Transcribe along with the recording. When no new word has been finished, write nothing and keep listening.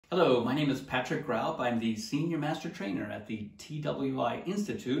Hello, my name is Patrick Graup. I'm the Senior Master Trainer at the TWI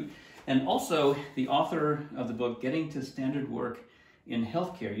Institute and also the author of the book Getting to Standard Work in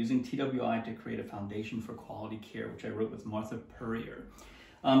Healthcare, using TWI to create a foundation for quality care, which I wrote with Martha Purrier.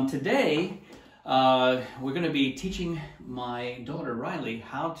 Today, we're going to be teaching my daughter Riley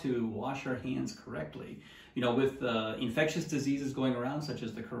how to wash her hands correctly. You know, with infectious diseases going around, such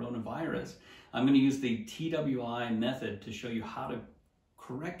as the coronavirus, I'm going to use the TWI method to show you how to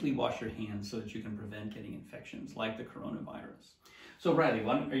correctly wash your hands so that you can prevent getting infections like the coronavirus. So Riley,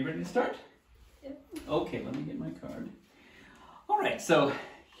 are you ready to start? Yep. Okay, let me get my card. All right, so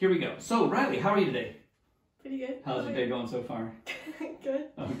here we go. So Riley, how are you today? Pretty good. How's your day going so far? Good.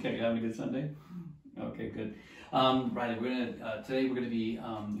 Okay, you having a good Sunday? Okay, good. Riley, today we're gonna be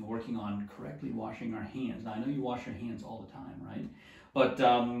working on correctly washing our hands. Now I know you wash your hands all the time, right? But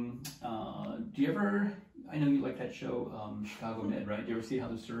do you ever? I know you like that show, Chicago Med, right? Do you ever see how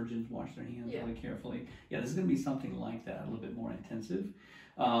the surgeons wash their hands really carefully? Yeah, this is going to be something like that, a little bit more intensive,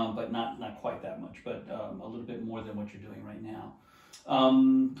 but not quite that much, but a little bit more than what you're doing right now.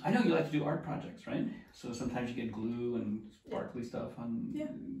 I know you like to do art projects, right? So sometimes you get glue and sparkly stuff on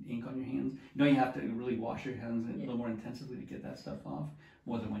ink on your hands. You know you have to really wash your hands a little more intensively to get that stuff off,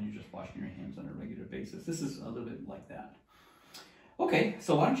 more than when you're just washing your hands on a regular basis. This is a little bit like that. Okay,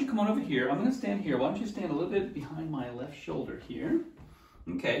 so why don't you come on over here? I'm going to stand here. Why don't you stand a little bit behind my left shoulder here?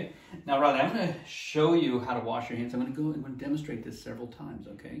 Okay. Now, Riley, I'm going to show you how to wash your hands. I'm going to demonstrate this several times,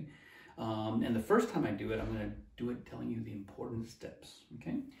 okay? And the first time I do it, I'm going to do it telling you the important steps,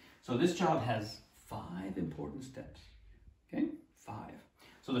 okay? So this job has 5 important steps, okay? 5.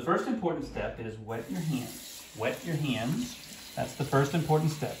 So the first important step is wet your hands. Wet your hands. That's the first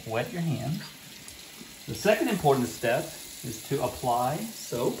important step. Wet your hands. The second important step is to apply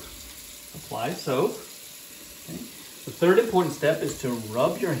soap. Apply soap. Okay. The third important step is to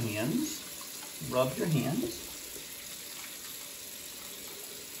rub your hands. Rub your hands.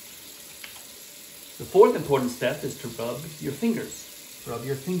 The fourth important step is to rub your fingers. Rub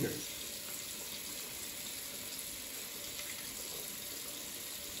your fingers.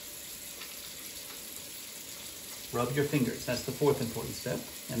 Rub your fingers. That's the fourth important step.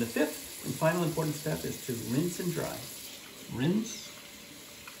 And the fifth and final important step is to rinse and dry. Rinse,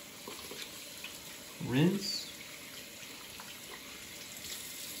 rinse,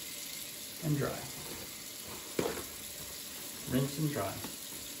 and dry. Rinse and dry.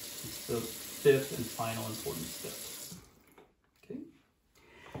 It's the fifth and final important step. Okay.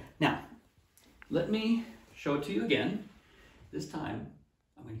 Now, let me show it to you again. This time,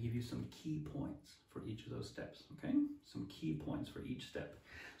 I'm going to give you some key points for each of those steps, okay? Some key points for each step.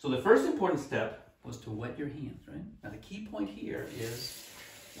 So the first important step was to wet your hands, right? Now the key point here is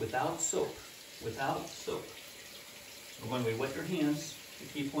without soap. Without soap. So when we wet your hands, the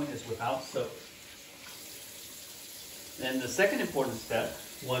key point is without soap. Then the second important step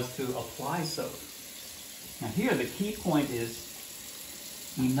was to apply soap. Now here the key point is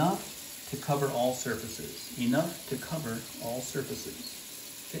enough to cover all surfaces. Enough to cover all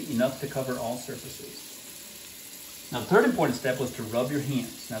surfaces. Okay? Enough to cover all surfaces. Now the third important step was to rub your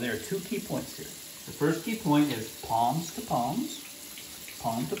hands. Now there are 2 key points here. The first key point is palms to palms,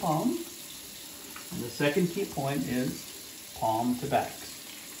 palm to palm. And the second key point is palm to back,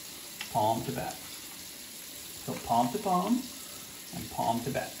 palm to back. So palm to palm and palm to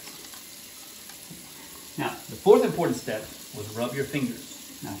back. Now, the fourth important step was rub your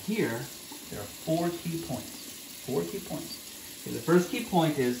fingers. Now here, there are 4 key points. 4 key points. Okay, the first key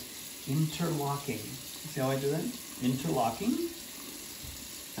point is interlocking. See how I do that? Interlocking.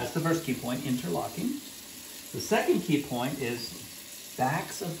 That's the first key point, interlocking. The second key point is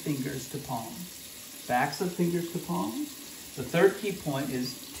backs of fingers to palms. Backs of fingers to palms. The third key point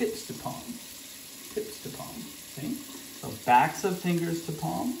is tips to palms. Tips to palms. Okay? So backs of fingers to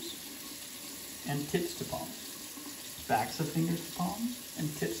palms and tips to palms. Backs of fingers to palms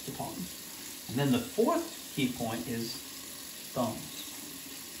and tips to palms. And then the fourth key point is thumbs.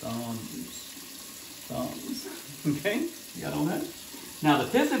 Thumbs. Thumbs. Okay? You got all that? Now, the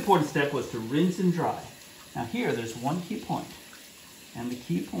fifth important step was to rinse and dry. Now here, there's 1 key point. And the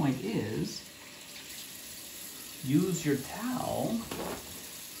key point is use your towel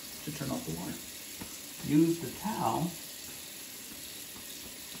to turn off the water. Use the towel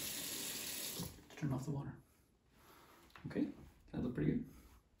to turn off the water. Okay? Does that look pretty good?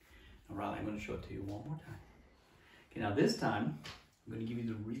 Now, Riley, I'm going to show it to you one more time. Okay, now this time, I'm going to give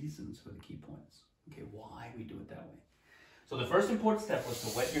you the reasons for the key points. Okay, why we do it that way. So the first important step was to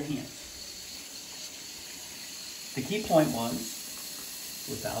wet your hands. The key point was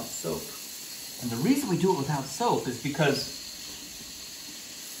without soap. And the reason we do it without soap is because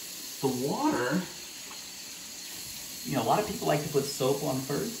the water, you know, a lot of people like to put soap on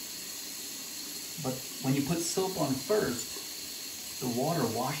first. But when you put soap on first, the water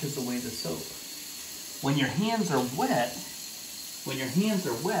washes away the soap. When your hands are wet,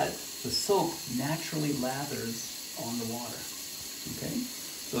 the soap naturally lathers on the water. Okay?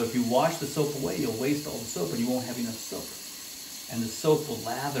 So if you wash the soap away, you'll waste all the soap and you won't have enough soap. And the soap will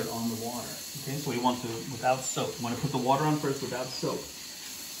lather on the water. Okay? So we want to, without soap. We want to put the water on first without soap.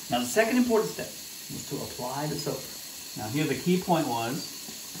 Now the second important step was to apply the soap. Now here the key point was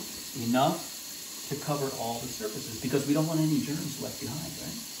enough to cover all the surfaces because we don't want any germs left behind,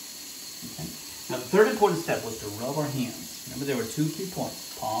 right? Okay. Now the third important step was to rub our hands. Remember there were two key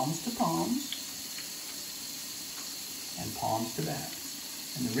points, palms to palms and palms to back.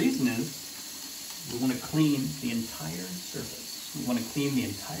 And the reason is we want to clean the entire surface. We want to clean the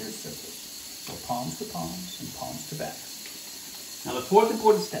entire surface. So palms to palms and palms to back. Now the fourth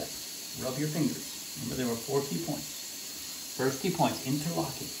important step, rub your fingers. Remember there were 4 key points. First key point,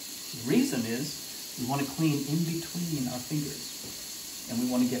 interlocking. The reason is we want to clean in between our fingers. And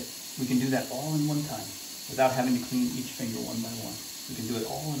we can do that all in one time without having to clean each finger one by one. We can do it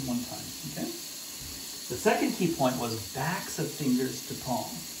all in one time, okay? The second key point was backs of fingers to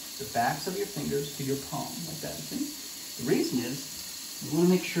palm. The backs of your fingers to your palm, like that, see? The reason is we want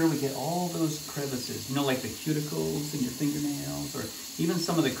to make sure we get all those crevices, you know, like the cuticles in your fingernails or even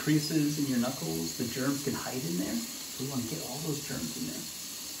some of the creases in your knuckles, the germs can hide in there. So we want to get all those germs in there.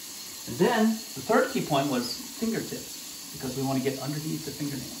 And then the third key point was fingertips, because we want to get underneath the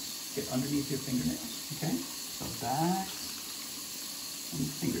fingernails. Get underneath your fingernails, okay? So back and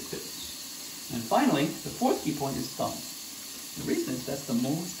fingertips. And finally, the fourth key point is thumb. The reason is that's the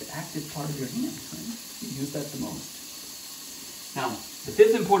most active part of your hand, right? You use that the most. Now, the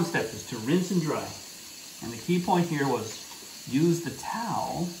fifth important step is to rinse and dry. And the key point here was use the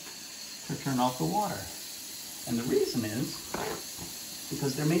towel to turn off the water. And the reason is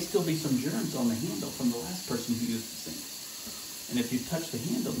because there may still be some germs on the handle from the last person who used the sink. And if you touch the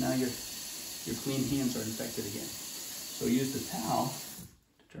handle, now your clean hands are infected again. So use the towel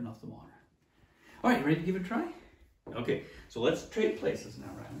to turn off the water. All right, ready to give it a try? Okay, so let's trade places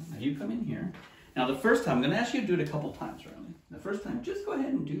now, Riley. Now you come in here. Now the first time, I'm going to ask you to do it a couple times, Riley. The first time, just go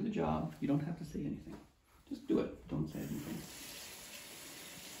ahead and do the job. You don't have to say anything. Just do it. Don't say anything.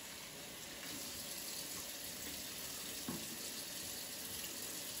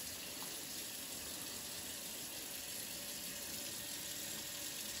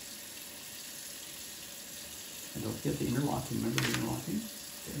 And don't forget the interlocking. Remember the interlocking?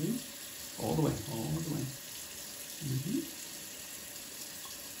 Okay. All the way, all the way. Mm-hmm.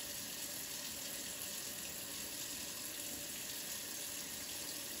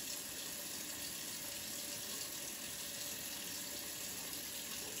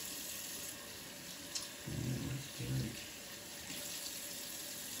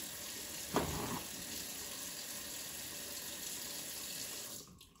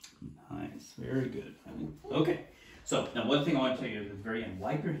 Nice, very good. Okay, so now one thing I want to tell you at the very end,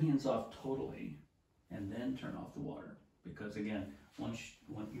 wipe your hands off totally and then turn off the water. Because again,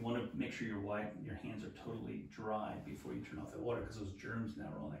 you want to make sure your hands are totally dry before you turn off the water because those germs now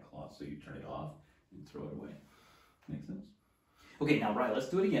are on that cloth. So you turn it off and throw it away. Make sense? Okay, now Riley, let's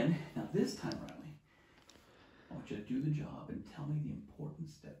do it again. Now this time, Riley, I want you to do the job and tell me the important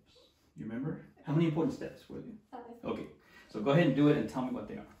steps. You remember? How many important steps were there? 5. Okay, so go ahead and do it and tell me what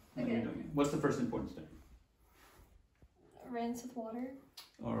they are. Okay. What's the first important step? Rinse with water.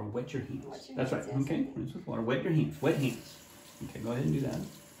 Or wet your hands. That's right. Yes. Okay, rinse with water. Wet your hands. Wet hands. Okay, go ahead and do that.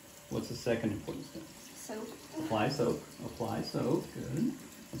 What's the second important step? Soap. Apply soap. Apply soap. Good.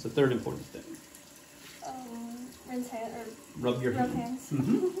 What's the third important step? Rinse hand or rub your rub hands.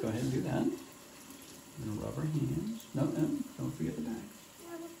 hands. Go ahead and do that. We're gonna rub our hands. No, don't forget the back.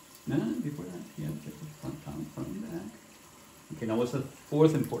 No, before that. Yeah, get the front and back. Okay, now what's the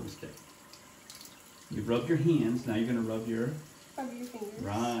fourth important step? You've rubbed your hands, now you're going to rub your fingers.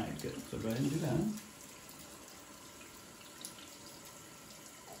 Right, good. So go ahead and do that.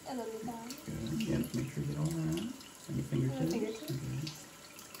 And then the back. Good. Yeah, make sure you get all that. And your fingertips. And the fingertips.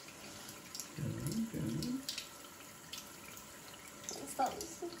 Good.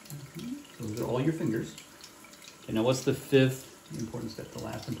 Thumbs. So those are all your fingers. Okay, now what's the fifth important step, the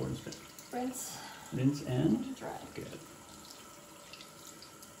last important step? Rinse. Rinse and dry. Good.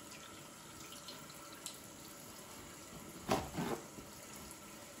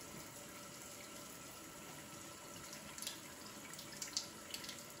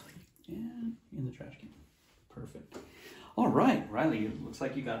 And in the trash can. Perfect. All right, Riley, it looks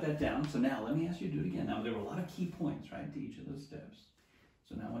like you got that down. So now let me ask you to do it again. Now there were a lot of key points, right, to each of those steps.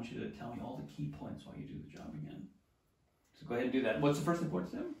 So now I want you to tell me all the key points while you do the job again. So go ahead and do that. What's the first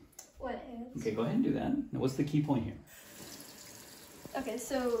important step? Wet hands. Okay, go ahead and do that. Now what's the key point here? Okay,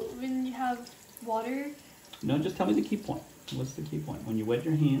 so when you have water. No, just tell me the key point. What's the key point? When you wet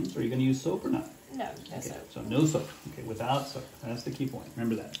your hands, are you going to use soap or not? No, no Okay, soap. so no soap. Okay, without soap. That's the key point.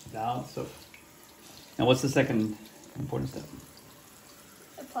 Remember that. Without soap. Now what's the second important step?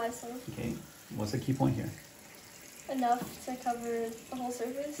 Apply soap. Okay, what's the key point here? Enough to cover the whole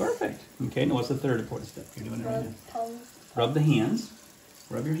surface. Perfect. Okay, now what's the third important step? You're doing it right now. Palms. Rub the hands.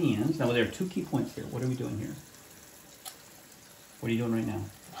 Rub your hands. Now there are two key points here. What are we doing here? What are you doing right now?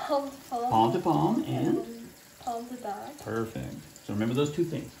 Palm to palm. Palm to palm and? Palm to back. Perfect. So remember those two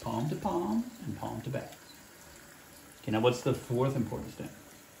things. Palm to palm and palm to back. Okay, now what's the fourth important step?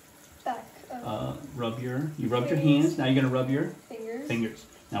 Back. You rubbed your hands. Now you're going to rub your Fingers. fingers.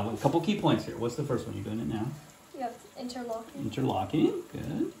 Now a couple key points here. What's the first one? You're doing it now. You have interlocking. Interlocking.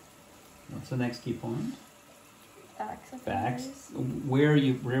 Good. What's the next key point? Backs of Backs. fingers. Where are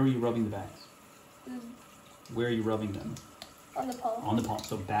you rubbing the backs? Mm, Where are you rubbing them? On the palm. On the palm.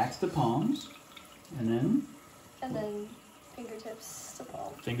 So backs to palms, and then fingertips to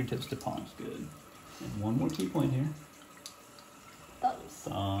palm. fingertips to palms. Good. And one more key point here. Thumbs.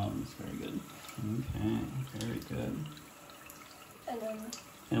 Thumbs. Very good. Okay. Very good. And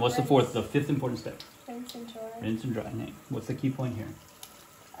And what's the fourth, the fifth important step? rinse and dry. Rinse and dry. Hey, what's the key point here?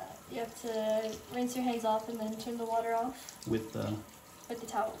 You have to rinse your hands off and then turn the water off With the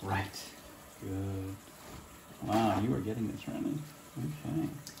towel. right. Good. Wow, you are getting this, Riley. Okay.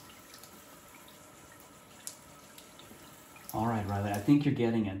 All right, Riley, I think you're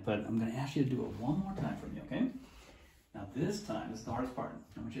getting it, but I'm going to ask you to do it one more time for me, okay? Now this time, this is the hardest part.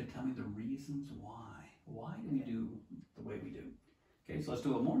 I want you to tell me the reasons why. Why do we do the way we do? Okay, so let's do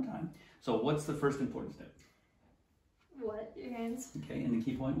it one more time. So what's the first important step? Wet your hands. Okay, and the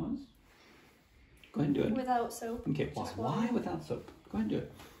key point was? Go ahead and do it. Without soap. Okay, why? Just water. Why without soap? Go ahead and do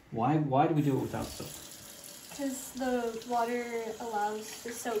it. Why do we do it without soap? Because the water allows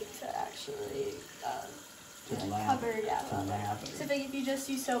the soap to actually cover, yeah. lather. So if you just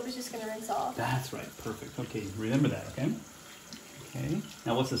use soap, it's just going to rinse off. That's right, perfect. Okay, remember that, okay? Okay,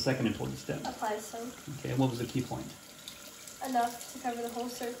 now what's the second important step? Apply soap. Okay, what was the key point? Enough to cover the whole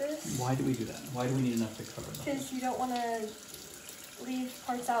surface. Why do we do that? Why do we need enough to cover the Because you don't want to leave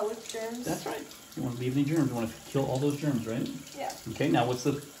parts out with germs. That's right. You want to leave any germs. You want to kill all those germs, right? Yeah. Okay, now what's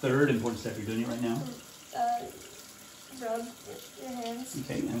the third important step? You're doing it right now? Rub your hands.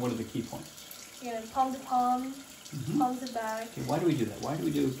 Okay, and what are the key points? You're going to palm to palm, palm to back. Okay, why do we do that? Why do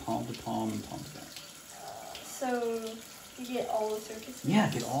we do palm to palm and palm to back? So you get all the surfaces. Yeah,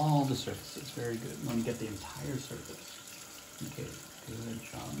 get all the surfaces. Very good. When you get the entire surface. Okay, good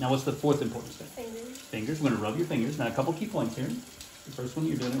job. Now what's the fourth important step? Fingers. Fingers. We're going to rub your fingers. Now a couple key points here. The first one,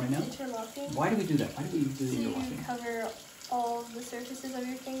 you're doing it right now. Interlocking. Why do we do that? Why do we do the So interlocking? you cover all the surfaces of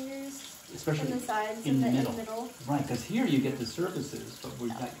your fingers. Especially on the sides in and the in middle. the middle. Right, because here you get the surfaces, but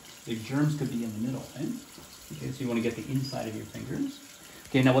we've got the germs could be in the middle, right? Okay, so you want to get the inside of your fingers.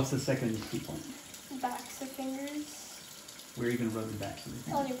 Okay, now what's the second key point? Backs of fingers. Where are you going to rub your backs of your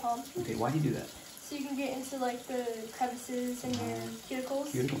fingers? On your palm. Okay, why do you do that? So you can get into like the crevices in your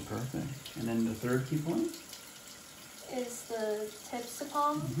cuticles. Beautiful, perfect. And then the third key point? Is the tips to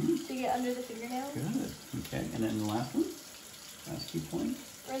palm to get under the fingernails. Good. Okay, and then the last one? Last key point?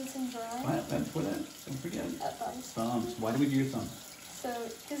 Rinse and dry. Right, that's for that. Don't forget. Thumbs. Thumbs. Why do we do your thumbs? So,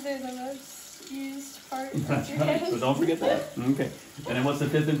 because they're the most used part of That's your right, hands. so don't forget that. Okay, and then what's the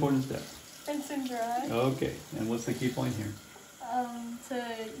fifth important step? Rinse and dry. Okay, and what's the key point here? To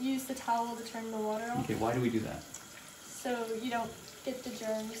use the towel to turn the water off. Okay, why do we do that? So you don't get the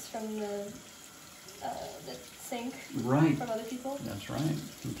germs from the sink Right. from other people. That's right.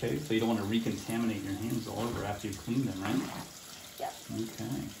 Okay, so you don't want to recontaminate your hands all over after you clean them, right? Yeah.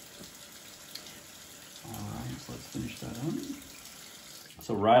 Okay. All right, so let's finish that up.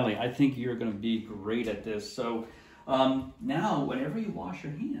 So Riley, I think you're going to be great at this. So now, whenever you wash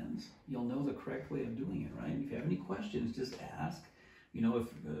your hands, you'll know the correct way of doing it, right? If you have any questions, just ask. You know,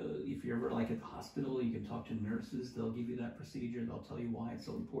 if you're ever like at the hospital, you can talk to nurses. They'll give you that procedure. They'll tell you why it's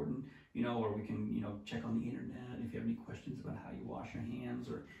so important. You know, or we can, you know, check on the internet if you have any questions about how you wash your hands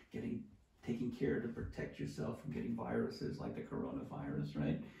or taking care to protect yourself from getting viruses like the coronavirus,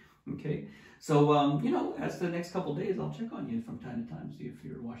 right? Okay, so you know, as the next couple days, I'll check on you from time to time, see if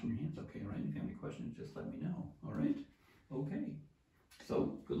you're washing your hands okay, right? If you have any questions, just let me know. All right? Okay.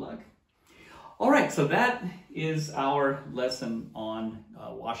 So good luck. All right, so that is our lesson on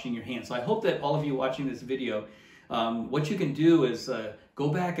washing your hands. So I hope that all of you watching this video, what you can do is go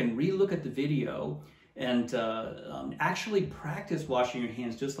back and re-look at the video and actually practice washing your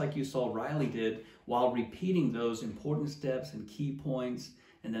hands just like you saw Riley did, while repeating those important steps and key points,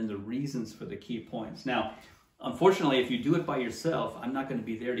 and then the reasons for the key points. Now, unfortunately, if you do it by yourself, I'm not going to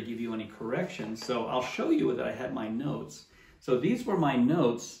be there to give you any corrections, so I'll show you that I had my notes. So these were my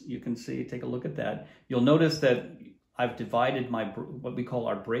notes. You can see, take a look at that. You'll notice that I've divided my what we call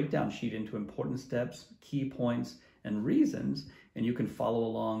our breakdown sheet into important steps, key points, and reasons, and you can follow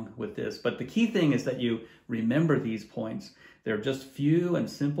along with this. But the key thing is that you remember these points. They're just few and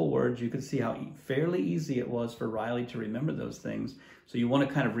simple words. You can see how fairly easy it was for Riley to remember those things. So you want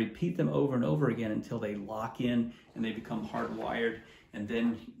to kind of repeat them over and over again until they lock in and they become hardwired, and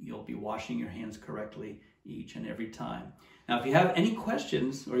then you'll be washing your hands correctly each and every time. Now, if you have any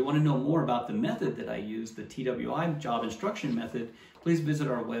questions or you want to know more about the method that I use, the TWI job instruction method, please visit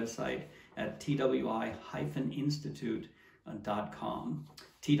our website at TWI-institute.com,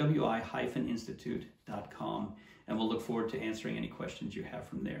 TWI-institute.com, and we'll look forward to answering any questions you have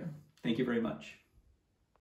from there. Thank you very much.